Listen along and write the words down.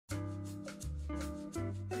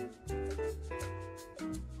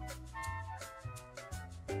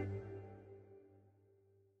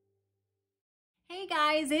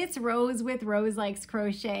guys, it's Rose with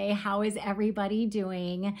Roselikescrochet. How is everybody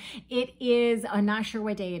doing? It is, I'm not sure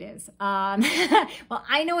what day it is. Well,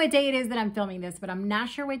 I know what day it is that I'm filming this, but I'm not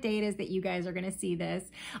sure what day it is that you guys are gonna see this.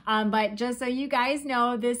 But just so you guys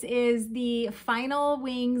know, this is the final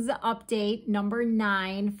wings update number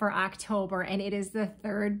 9 for October, and it is the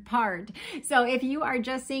third part. So if you are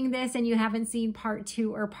just seeing this and you haven't seen part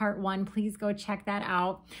 2 or part 1, please go check that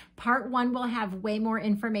out. Part 1 will have way more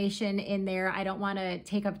information in there. I don't want to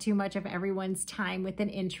take up too much of everyone's time with an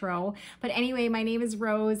intro. But anyway, my name is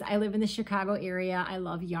Rose. I live in the Chicago area. I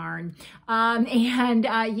love yarn.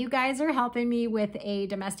 You guys are helping me with a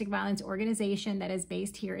domestic violence organization that is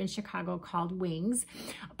based here in Chicago called Wings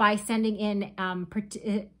by sending in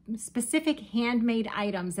specific handmade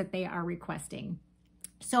items that they are requesting.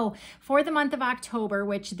 So for the month of October,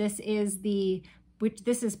 which this is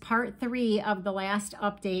part 3 of the last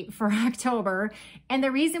update for October. And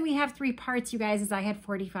the reason we have 3 parts, you guys, is I had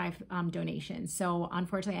 45 donations. So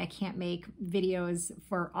unfortunately, I can't make videos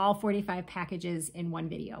for all 45 packages in one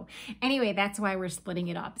video. Anyway, that's why we're splitting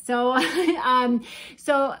it up. So,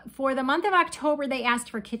 so for the month of October, they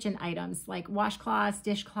asked for kitchen items like washcloths,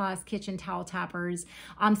 dishcloths, kitchen towel toppers.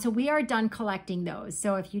 So we are done collecting those.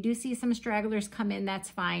 So if you do see some stragglers come in,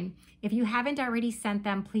 that's fine. If you haven't already sent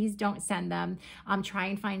them, please don't send them. Try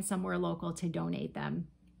and find somewhere local to donate them.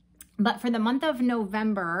 But for the month of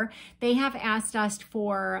November, they have asked us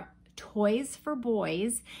for toys for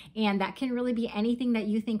boys, and that can really be anything that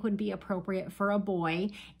you think would be appropriate for a boy,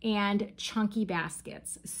 and chunky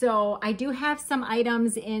baskets. So I do have some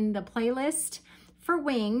items in the playlist for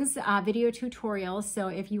Wings video tutorials. So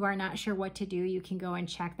if you are not sure what to do, you can go and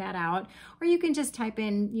check that out, or you can just type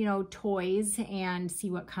in, you know, toys and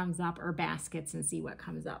see what comes up, or baskets and see what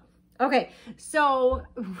comes up. Okay, so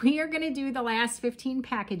we are gonna do the last 15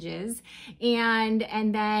 packages and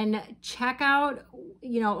then check out,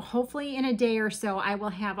 you know, hopefully in a day or so, I will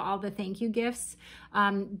have all the thank you gifts.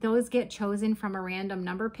 Those get chosen from a random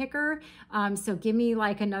number picker. So give me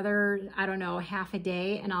like another, I don't know, half a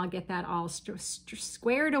day, and I'll get that all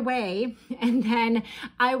squared away. And then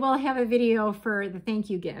I will have a video for the thank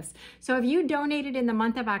you gifts. So if you donated in the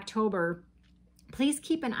month of October, please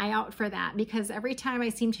keep an eye out for that, because every time I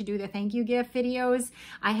seem to do the thank you gift videos,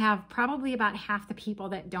 I have probably about half the people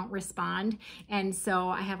that don't respond. And so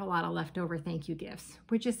I have a lot of leftover thank you gifts,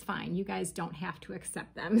 which is fine. You guys don't have to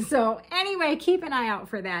accept them. So anyway, keep an eye out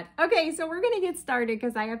for that. Okay, so we're gonna get started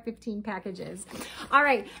because I have 15 packages. All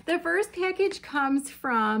right, the first package comes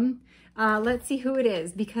from, let's see who it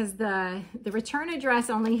is, because the return address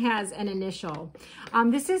only has an initial.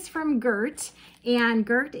 This is from Gert, and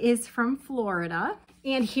Gert is from Florida.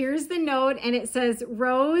 And here's the note, and it says,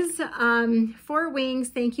 Rose, for Wings,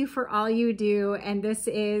 thank you for all you do. And this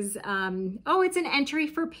is, oh, it's an entry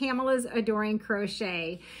for Pamela's Adoring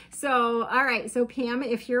Crochet. So, all right, so Pam,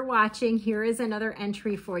 if you're watching, here is another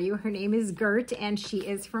entry for you. Her name is Gert, and she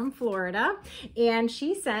is from Florida. And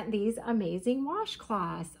she sent these amazing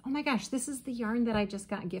washcloths. Oh my gosh, this is the yarn that I just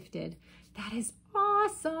got gifted. That is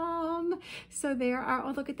awesome. So there are,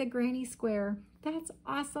 oh, look at the granny square. That's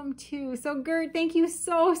awesome too. So Gert, thank you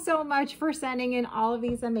so much for sending in all of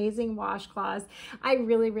these amazing washcloths. I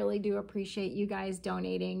really do appreciate you guys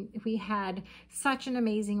donating. We had such an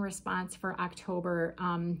amazing response for October.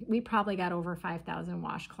 We probably got over 5,000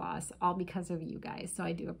 washcloths, all because of you guys. So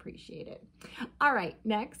I do appreciate it. All right,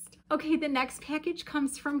 next. Okay, the next package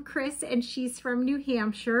comes from Chris, and she's from New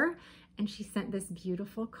Hampshire. And she sent this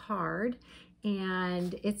beautiful card,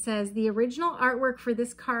 and it says, the original artwork for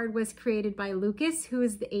this card was created by Lucas, who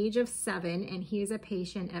is the age of 7, and he is a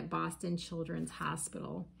patient at Boston Children's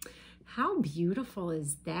Hospital. How beautiful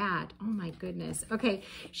is that? Oh my goodness. Okay,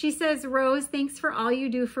 she says, Rose, thanks for all you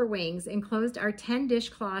do for Wings. Enclosed are 10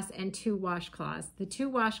 dishcloths and 2 washcloths. The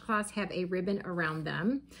 2 washcloths have a ribbon around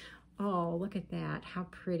them. Oh, look at that, how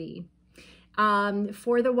pretty.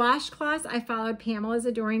 For the washcloths, I followed Pamela's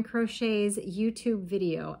Adoring Crochet's YouTube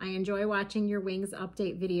video. I enjoy watching your Wings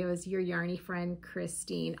update videos. Your yarny friend,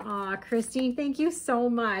 Christine. Aw, Christine, thank you so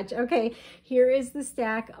much. Okay, here is the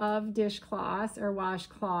stack of dishcloths or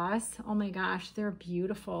washcloths. Oh my gosh, they're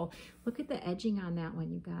beautiful. Look at the edging on that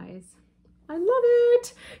one, you guys. I love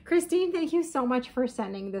it. Christine, thank you so much for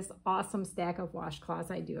sending this awesome stack of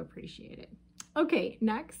washcloths. I do appreciate it. Okay,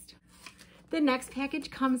 next. The next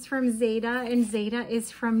package comes from Zeta, and Zeta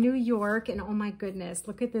is from New York. And oh my goodness,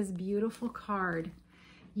 look at this beautiful card.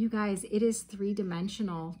 You guys, it is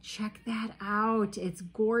 3-dimensional. Check that out. It's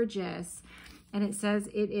gorgeous. And it says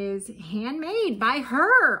it is handmade by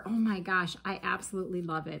her. Oh my gosh, I absolutely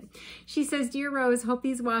love it. She says, Dear Rose, hope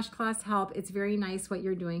these washcloths help. It's very nice what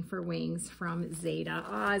you're doing for wings, from Zeta.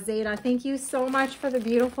 Ah, Zeta, thank you so much for the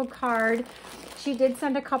beautiful card. She did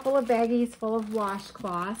send a couple of baggies full of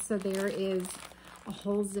washcloths. So there is a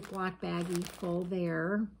whole Ziploc baggie full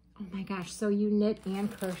there. Oh my gosh, so you knit and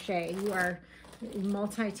crochet. You are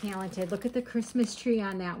multi-talented. Look at the Christmas tree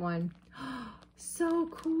on that one. So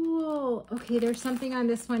cool. Okay, there's something on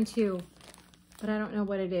this one too, but I don't know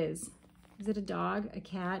what it is. Is it a dog, a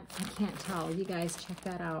cat? I can't tell. You guys check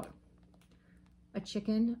that out. A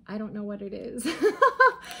chicken? I don't know what it is.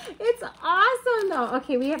 It's awesome though.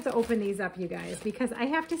 Okay, we have to open these up, you guys, because I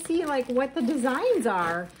have to see like what the designs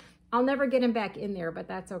are. I'll never get them back in there, but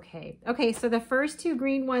that's okay. Okay, so the first two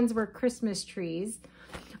green ones were Christmas trees.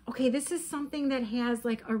 Okay, this is something that has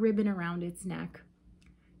like a ribbon around its neck.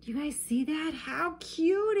 Do you guys see that? How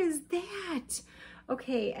cute is that?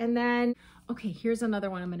 Okay, and then, okay, here's another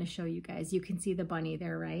one I'm gonna show you guys. You can see the bunny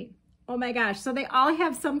there, right? Oh my gosh, so they all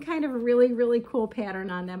have some kind of really, really cool pattern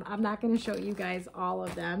on them. I'm not gonna show you guys all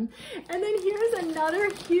of them. And then here's another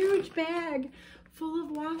huge bag full of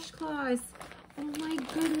washcloths. Oh my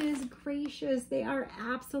goodness gracious, they are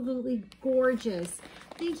absolutely gorgeous.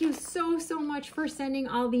 Thank you so, so much for sending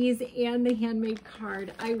all these and the handmade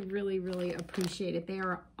card. I really, really appreciate it. They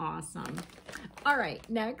are awesome. All right,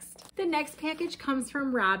 next. The next package comes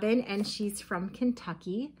from Robin, and she's from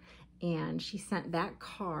Kentucky. And she sent that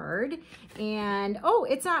card. And, oh,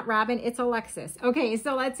 it's not Robin, it's Alexis. Okay,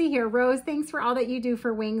 so let's see here. Rose, thanks for all that you do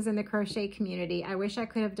for wings in the crochet community. I wish I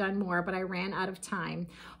could have done more, but I ran out of time.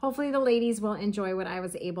 Hopefully the ladies will enjoy what I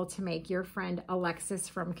was able to make. Your friend Alexis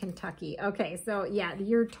from Kentucky. Okay, so yeah,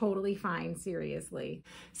 you're totally fine, seriously.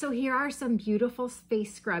 So here are some beautiful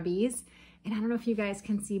space scrubbies. And I don't know if you guys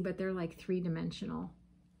can see, but they're like 3-dimensional.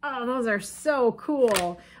 Oh, those are so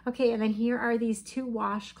cool. Okay, and then here are these two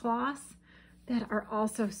washcloths that are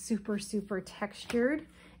also super, super textured.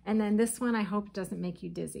 And then this one, I hope doesn't make you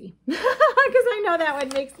dizzy, because I know that one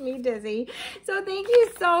makes me dizzy. So thank you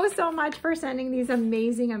so, so much for sending these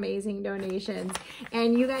amazing, amazing donations.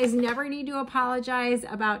 And you guys never need to apologize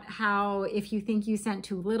about how, if you think you sent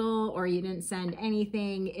too little or you didn't send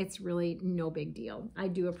anything, it's really no big deal. I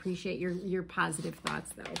do appreciate your positive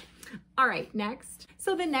thoughts though. All right, next.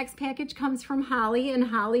 So the next package comes from Holly, and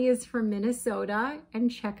Holly is from Minnesota. And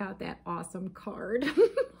check out that awesome card.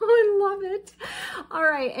 I love it. All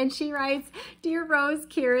right, and she writes, Dear Rose,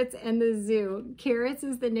 Carrots, and the Zoo. Carrots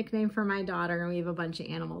is the nickname for my daughter, and we have a bunch of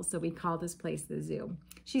animals, so we call this place the zoo.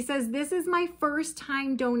 She says, this is my first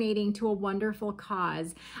time donating to a wonderful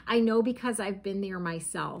cause. I know because I've been there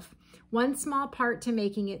myself. One small part to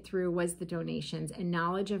making it through was the donations and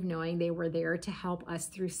knowledge of knowing they were there to help us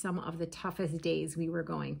through some of the toughest days we were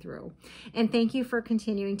going through. And thank you for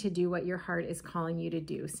continuing to do what your heart is calling you to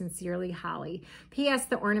do. Sincerely, Holly. P.S.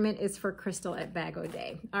 The ornament is for Crystal at Bag O'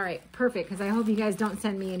 Day. All right, perfect, because I hope you guys don't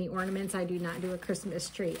send me any ornaments. I do not do a Christmas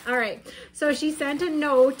tree. All right, so she sent a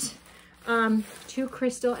note to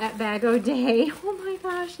Crystal at Bag O' Day. Oh my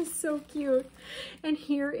gosh, it's so cute. And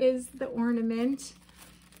here is the ornament.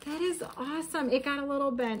 That is awesome. It got a little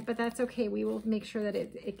bent, but that's okay. We will make sure that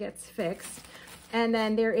it gets fixed. And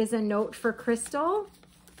then there is a note for Crystal.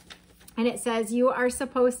 And it says, you are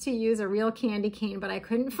supposed to use a real candy cane, but I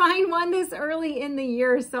couldn't find one this early in the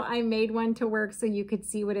year, so I made one to work so you could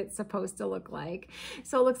see what it's supposed to look like.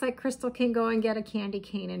 So it looks like Crystal can go and get a candy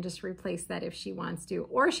cane and just replace that if she wants to.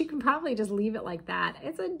 Or she can probably just leave it like that.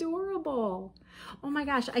 It's adorable. Oh my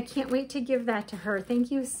gosh, I can't wait to give that to her.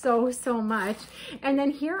 Thank you so, so much. And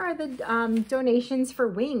then here are the donations for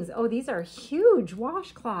wings. Oh, these are huge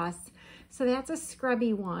washcloths. So that's a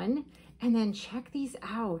scrubby one. And then check these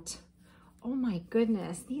out. Oh my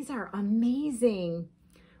goodness, these are amazing.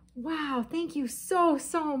 Wow, thank you so,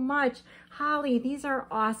 so much. Holly, these are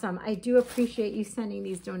awesome. I do appreciate you sending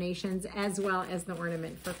these donations as well as the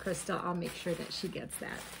ornament for Crystal. I'll make sure that she gets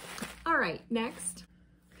that. All right, next.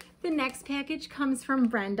 The next package comes from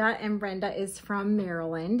Brenda, and Brenda is from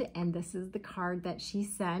Maryland, and this is the card that she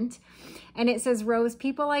sent. And it says, Rose,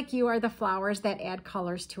 people like you are the flowers that add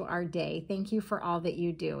colors to our day. Thank you for all that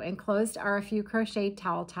you do. Enclosed are a few crochet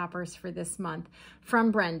towel toppers for this month.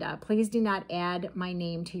 From Brenda, please do not add my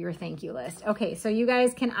name to your thank you list. Okay, so you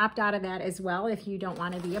guys can opt out of that as well if you don't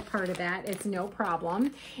want to be a part of that. It's no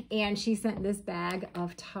problem. And she sent this bag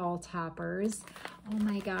of towel toppers. Oh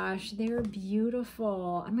my gosh, they're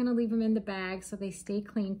beautiful. I'm going to leave them in the bag so they stay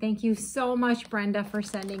clean. Thank you so much, Brenda, for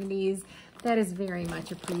sending these. That is very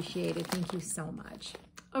much appreciated. Thank you so much.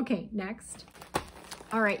 Okay, next.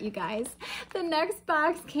 All right, you guys, the next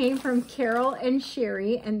box came from Carol and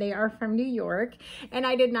Sherry, and they are from New York, and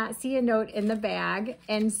I did not see a note in the bag,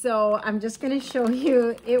 and so I'm just going to show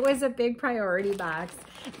you. It was a big priority box,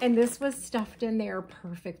 and this was stuffed in there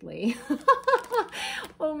perfectly.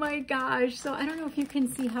 Oh my gosh. So I don't know if you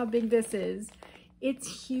can see how big this is.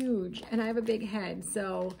 It's huge, and I have a big head,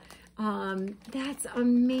 so that's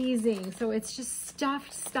amazing. So it's just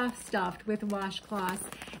stuffed with washcloths,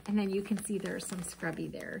 and then you can see there's some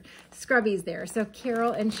scrubbies there. So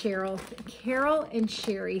Carol and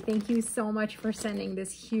Sherry, thank you so much for sending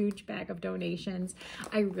this huge bag of donations.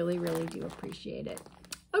 I really, really do appreciate it.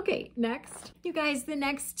 Okay, next. You guys, the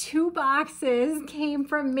next two boxes came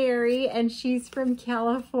from Mary, and she's from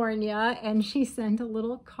California, and she sent a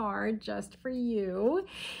little card just for you.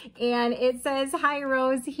 And it says, "Hi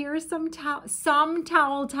Rose, here's some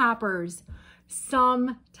towel toppers."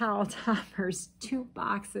 Some towel toppers, 2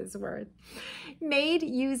 boxes worth. Made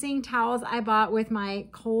using towels I bought with my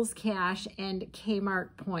Kohl's Cash and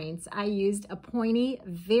Kmart points. I used a pointy,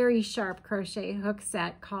 very sharp crochet hook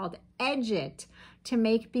set called Edge It to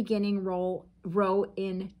make beginning row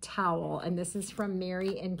in towel. And this is from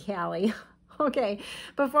Mary and Callie. Okay,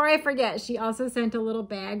 before I forget, she also sent a little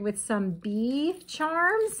bag with some bee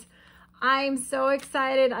charms. I'm so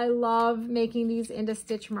excited. I love making these into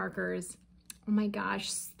stitch markers. Oh my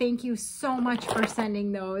gosh, thank you so much for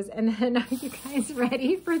sending those. And then, are you guys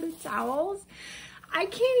ready for the towels? I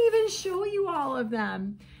can't even show you all of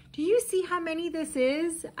them. Do you see how many this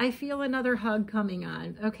is? I feel another hug coming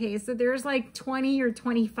on. Okay, so there's like 20 or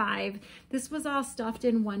 25. This was all stuffed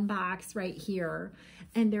in one box right here,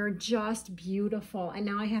 and they're just beautiful. And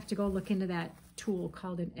now I have to go look into that tool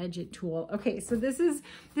called an Edge It tool. Okay, so this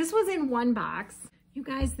was in one box. You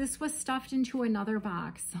guys, this was stuffed into another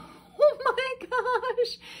box. Oh my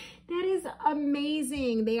gosh, that is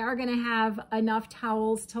amazing. They are gonna have enough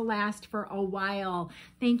towels to last for a while.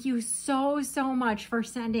 Thank you so much for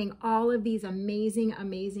sending all of these amazing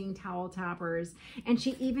towel toppers. And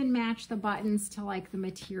she even matched the buttons to like the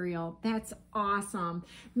material. That's awesome.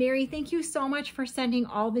 Mary, thank you so much for sending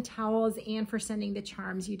all the towels and for sending the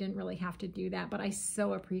charms. You didn't really have to do that, but I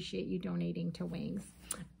so appreciate you donating to Wings.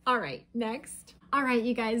 All right, next. All right,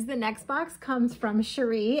 you guys, the next box comes from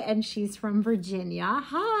Cherie, and she's from Virginia.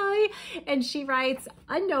 Hi. And she writes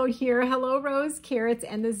a note here. "Hello, Rose, Carrots,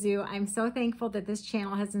 and the Zoo. I'm so thankful that this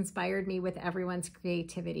channel has inspired me with everyone's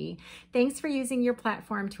creativity. Thanks for using your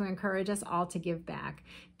platform to encourage us all to give back.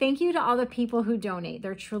 Thank you to all the people who donate.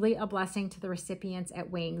 They're truly a blessing to the recipients at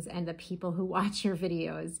Wings and the people who watch your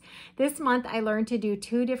videos. This month, I learned to do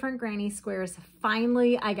 2 different granny squares.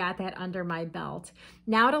 Finally, I got that under my belt.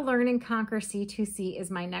 Now to learn and conquer C2C is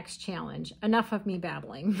my next challenge. Enough of me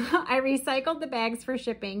babbling. I recycled the bags for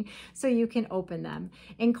shipping so you can open them.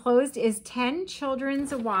 Enclosed is 10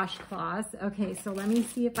 children's washcloths." Okay, so let me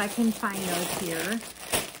see if I can find those here.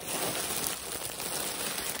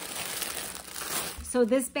 So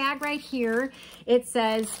this bag right here, it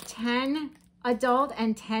says 10 adult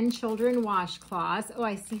and 10 children washcloths. Oh,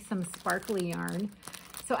 I see some sparkly yarn.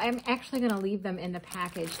 So I'm actually gonna leave them in the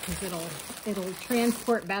package because it'll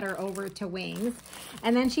transport better over to Wings.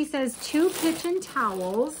 And then she says 2 kitchen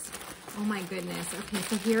towels. Oh my goodness. Okay,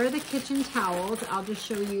 so here are the kitchen towels. I'll just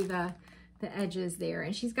show you the edges there.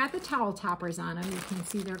 And she's got the towel toppers on them. You can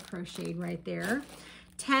see they're crocheted right there.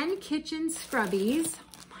 10 kitchen scrubbies.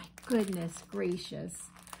 Goodness gracious.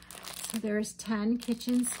 So there's 10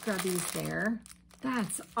 kitchen scrubbies there.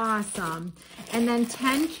 That's awesome. And then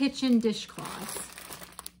 10 kitchen dishcloths.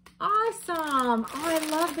 Awesome. Oh, I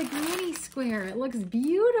love the granny square. It looks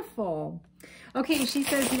beautiful. Okay, she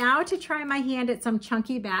says, now to try my hand at some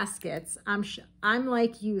chunky baskets. I'm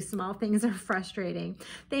like you, small things are frustrating.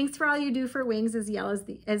 Thanks for all you do for Wings as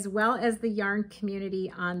well as the yarn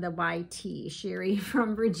community on the YT. Sherry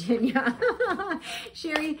from Virginia.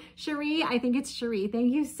 Cherie, I think it's Cherie.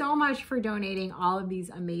 Thank you so much for donating all of these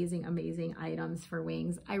amazing items for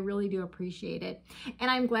Wings. I really do appreciate it. And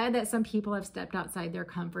I'm glad that some people have stepped outside their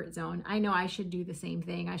comfort zone. I know I should do the same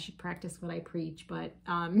thing. I should practice what I preach, but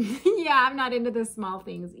yeah, I'm not into the small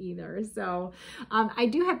things either. So I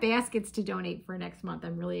do have baskets to donate for next month.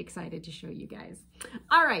 I'm really excited to show you guys.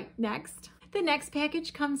 All right, next. The next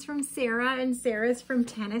package comes from Sarah, and Sarah's from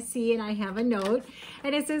Tennessee, and I have a note,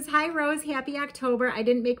 and it says, "Hi Rose, happy October. I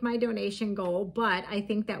didn't make my donation goal, but I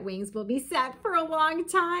think that Wings will be set for a long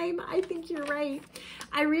time." I think you're right.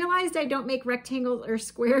 "I realized I don't make rectangles or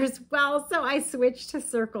squares well, so I switched to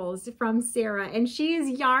circles," from Sarah, and she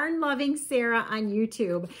is Yarn Loving Sarah on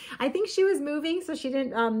YouTube. I think she was moving, so she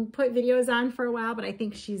didn't put videos on for a while, but I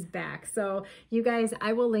think she's back. So you guys,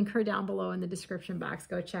 I will link her down below in the description box.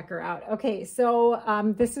 Go check her out. Okay, Okay,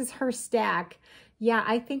 so this is her stack. Yeah,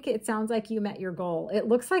 I think it sounds like you met your goal. It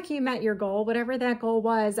looks like you met your goal. Whatever that goal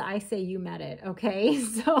was, I say you met it, okay?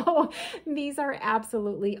 So these are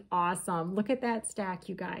absolutely awesome. Look at that stack,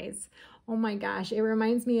 you guys. Oh my gosh, it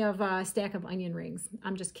reminds me of a stack of onion rings.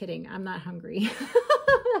 I'm just kidding. I'm not hungry.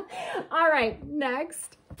 All right,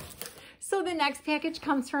 next. So the next package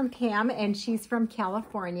comes from Pam, and she's from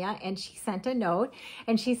California, and she sent a note,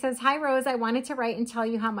 and she says, "Hi Rose, I wanted to write and tell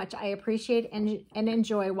you how much I appreciate and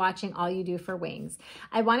enjoy watching all you do for wings.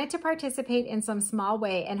 I wanted to participate in some small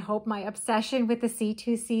way and hope my obsession with the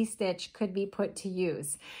C2C stitch could be put to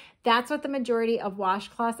use. That's what the majority of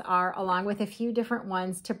washcloths are, along with a few different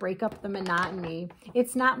ones to break up the monotony.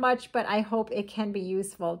 It's not much, but I hope it can be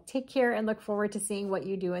useful. Take care and look forward to seeing what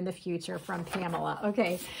you do in the future," from Pamela.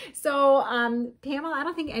 Okay, so Pamela, I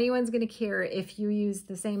don't think anyone's going to care if you use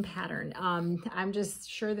the same pattern. I'm just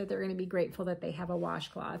sure that they're going to be grateful that they have a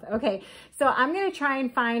washcloth. Okay, so I'm going to try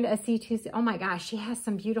and find a C2C. Oh my gosh, she has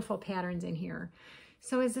some beautiful patterns in here.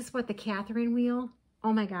 So is this what, the Catherine wheel?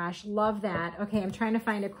 Oh my gosh, love that. Okay, I'm trying to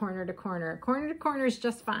find a corner to corner. Corner to corner is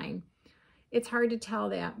just fine. It's hard to tell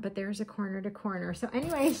that, but there's a corner to corner. So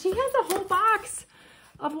anyway, she has a whole box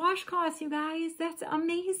of washcloths, you guys. That's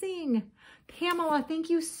amazing. Pamela, thank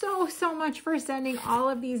you so, so much for sending all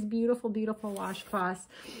of these beautiful, beautiful washcloths.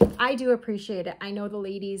 I do appreciate it. I know the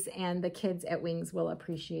ladies and the kids at Wings will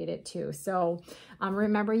appreciate it too. So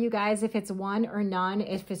remember, you guys, if it's one or none,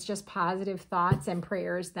 if it's just positive thoughts and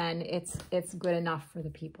prayers, then it's good enough for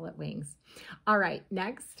the people at Wings. All right,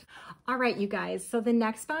 next. All right, you guys. So the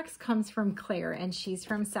next box comes from Claire, and she's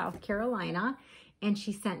from South Carolina. And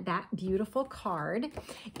she sent that beautiful card,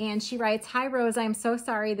 and she writes, "Hi Rose, I'm so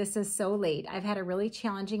sorry this is so late. I've had a really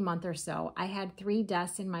challenging month or so. I had 3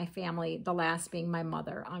 deaths in my family, the last being my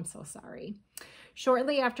mother. I'm so sorry.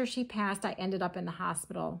 Shortly after she passed, I ended up in the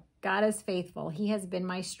hospital. God is faithful. He has been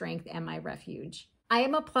my strength and my refuge. I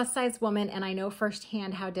am a plus-size woman, and I know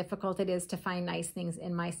firsthand how difficult it is to find nice things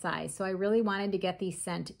in my size. So I really wanted to get these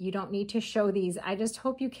sent. You don't need to show these. I just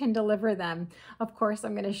hope you can deliver them. Of course,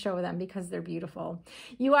 I'm going to show them because they're beautiful.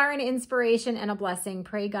 You are an inspiration and a blessing.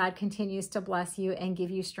 Pray God continues to bless you and give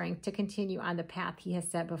you strength to continue on the path he has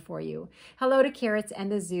set before you. Hello to Carrots and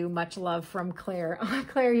the Zoo. Much love from Claire." Oh,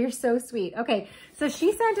 Claire, you're so sweet. Okay, so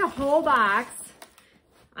she sent a whole box.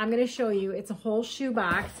 I'm going to show you. It's a whole shoe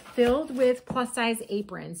box filled with plus-size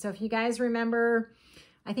aprons. So if you guys remember,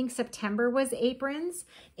 I think September was aprons,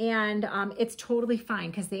 and it's totally fine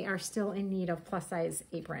because they are still in need of plus-size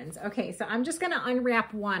aprons. Okay, so I'm just going to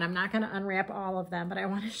unwrap one. I'm not going to unwrap all of them, but I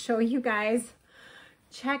want to show you guys.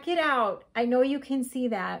 Check it out. I know you can see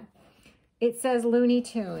that. It says Looney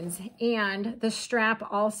Tunes, and the strap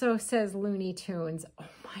also says Looney Tunes. Oh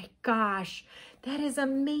my gosh. That is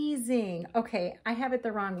amazing. Okay, I have it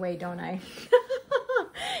the wrong way, don't I?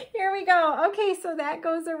 Here we go. Okay, so that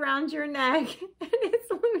goes around your neck, and it's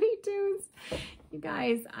Looney Tunes. You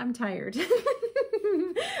guys, I'm tired.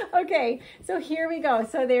 Okay, so here we go.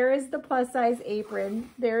 So there is the plus-size apron.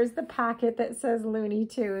 There's the pocket that says Looney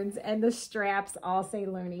Tunes, and the straps all say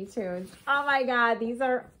Looney Tunes. Oh my God, these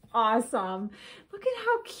are awesome. Look at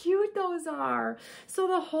how cute those are. So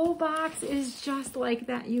the whole box is just like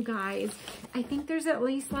that, you guys. I think there's at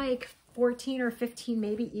least like 14 or 15,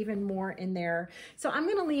 maybe even more in there. So I'm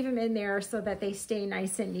going to leave them in there so that they stay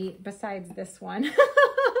nice and neat, besides this one,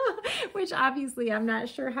 which obviously I'm not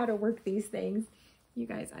sure how to work these things. You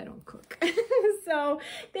guys, I don't cook. So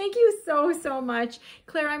thank you so, so much.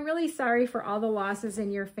 Claire, I'm really sorry for all the losses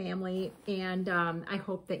in your family, and I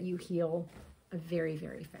hope that you heal very,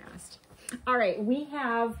 very fast. All right, we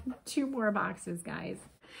have 2 more boxes, guys.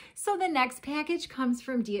 So the next package comes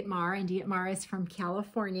from Dietmar, and Dietmar is from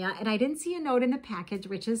California, and I didn't see a note in the package,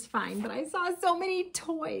 which is fine, but I saw so many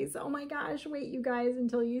toys. Oh my gosh, wait, you guys,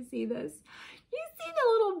 until you see this. You see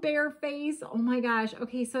the little bear face? Oh my gosh.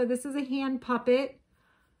 Okay, so this is a hand puppet.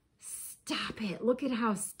 Stop it. Look at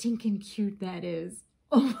how stinking cute that is.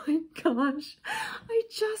 Oh my gosh, I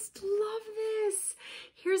just love this.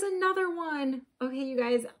 Here's another one. Okay, you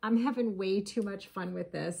guys, I'm having way too much fun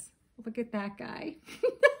with this. Look at that guy.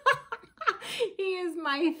 He is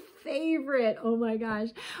my favorite. Oh my gosh.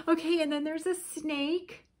 Okay, and then there's a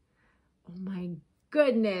snake. Oh my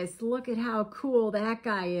goodness, look at how cool that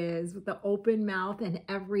guy is with the open mouth and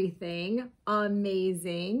everything.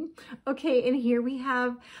 Amazing. Okay, and here we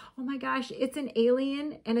have, oh my gosh, it's an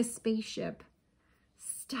alien and a spaceship.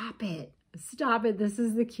 Stop it. Stop it. This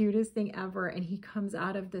is the cutest thing ever. And he comes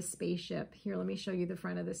out of the spaceship. Here, let me show you the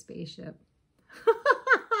front of the spaceship.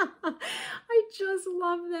 I just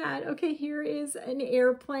love that. Okay, here is an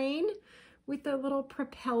airplane with the little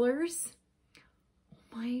propellers. Oh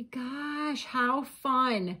My gosh, how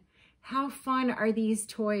fun. How fun are these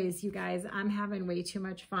toys, you guys? I'm having way too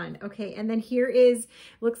much fun. Okay, and then here is,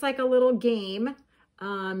 looks like a little game.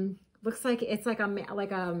 Looks like it's like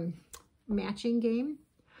a matching game,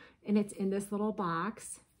 and it's in this little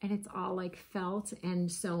box, and it's all like felt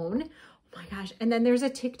and sewn. Oh my gosh. And then there's a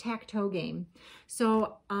tic-tac-toe game.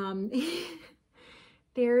 So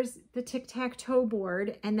there's the tic-tac-toe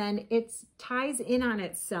board, and then it ties in on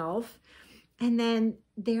itself. And then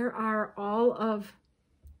there are all of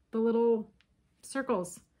the little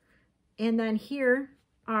circles. And then here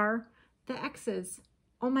are the X's.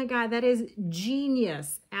 Oh my God, that is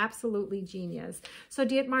genius. Absolutely genius. So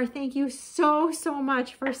Dietmar, thank you so, so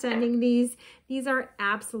much for sending these. These are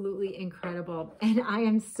absolutely incredible. And I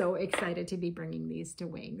am so excited to be bringing these to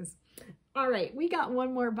Wings. All right, we got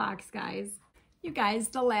one more box, guys. You guys,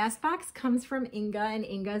 the last box comes from Inga, and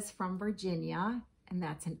Inga's from Virginia. And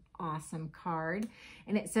that's an awesome card.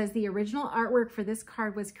 And it says the original artwork for this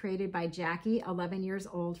card was created by Jackie, 11 years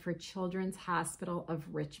old, for Children's Hospital of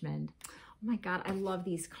Richmond. Oh my God, I love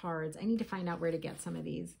these cards. I need to find out where to get some of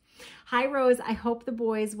these. Hi, Rose. I hope the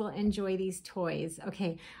boys will enjoy these toys.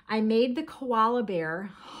 Okay, I made the koala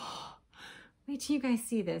bear. Wait till you guys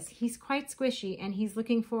see this. He's quite squishy, and he's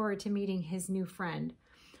looking forward to meeting his new friend.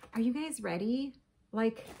 Are you guys ready?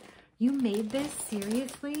 Like, you made this?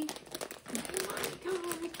 Seriously?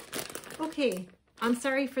 Oh my God. Okay, I'm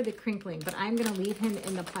sorry for the crinkling, but I'm gonna leave him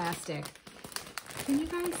in the plastic. Can you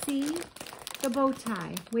guys see the bow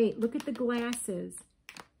tie? Wait, look at the glasses.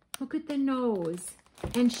 Look at the nose.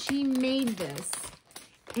 And she made this,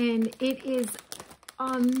 and it is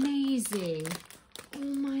amazing. Oh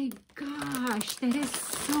my gosh, that is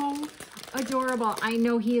so adorable. I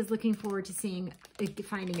know he is looking forward to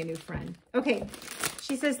finding a new friend. Okay,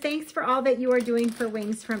 she says, thanks for all that you are doing for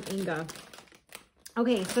Wings, from Inga.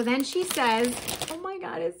 Okay, so then she says, oh my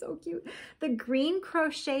God, it's so cute. The green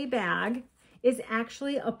crochet bag is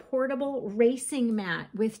actually a portable racing mat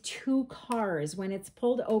with 2 cars. When it's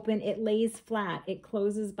pulled open, it lays flat. It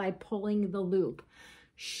closes by pulling the loop.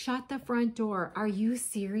 Shut the front door. Are you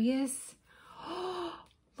serious? Oh,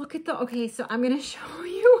 look at okay, so I'm gonna show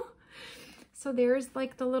you. So there's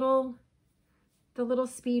like the little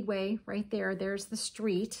speedway right there. There's the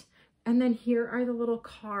street. And then here are the little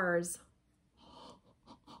cars.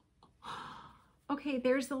 Okay,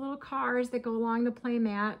 there's the little cars that go along the play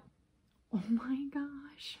mat. Oh my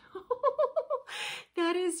gosh.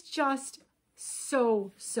 That is just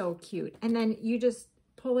so, so cute. And then you just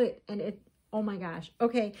pull it and it, oh my gosh.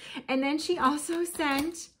 Okay, and then she also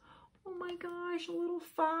sent, oh my gosh, a little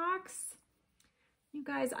fox. You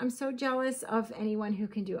guys, I'm so jealous of anyone who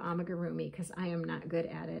can do amigurumi, because I am not good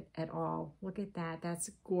at it at all. Look at that. That's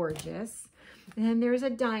gorgeous. And then there's a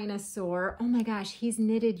dinosaur. Oh my gosh, he's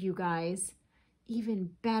knitted, you guys. Even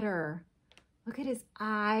better. Look at his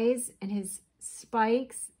eyes and his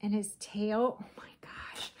spikes and his tail. Oh my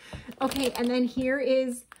gosh. Okay, and then here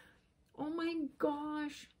is, oh my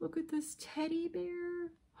gosh, look at this teddy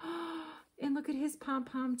bear. And look at his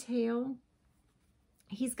pom-pom tail.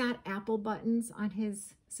 He's got apple buttons on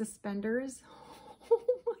his suspenders. Oh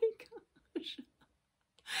my gosh.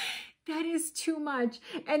 That is too much.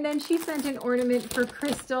 And then she sent an ornament for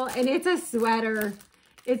Crystal, and it's a sweater.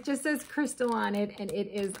 It just says Crystal on it, and it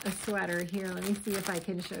is a sweater. Here, let me see if I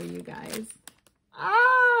can show you guys.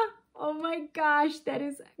 Ah! Oh my gosh, that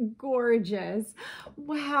is gorgeous.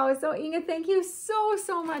 Wow. So Inga, thank you so,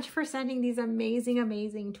 so much for sending these amazing,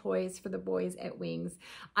 amazing toys for the boys at Wings.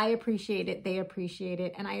 I appreciate it. They appreciate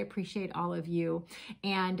it. And I appreciate all of you.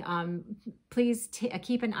 And please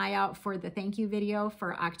keep an eye out for the thank you video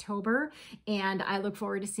for October. And I look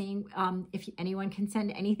forward to seeing if anyone can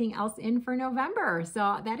send anything else in for November.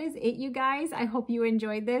 So that is it, you guys. I hope you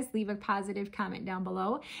enjoyed this. Leave a positive comment down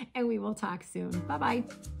below, and we will talk soon. Bye-bye.